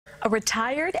A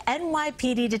retired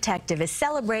NYPD detective is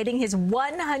celebrating his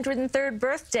 103rd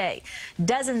birthday.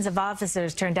 Dozens of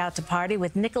officers turned out to party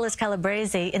with Nicholas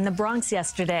Calabrese in the Bronx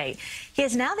yesterday. He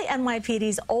is now the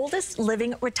NYPD's oldest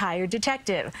living retired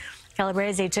detective.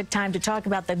 Calabrese took time to talk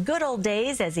about the good old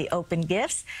days as he opened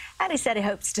gifts, and he said he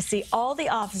hopes to see all the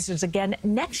officers again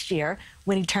next year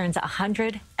when he turns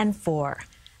 104.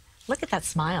 Look at that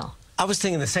smile. I was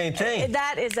thinking the same thing.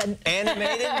 That is an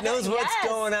animated, knows what's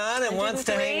going on, and wants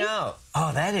to hang out.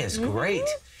 Oh, that is great.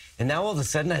 And now all of a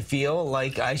sudden I feel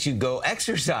like I should go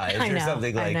exercise or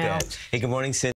something like that. Hey, good morning, Cindy.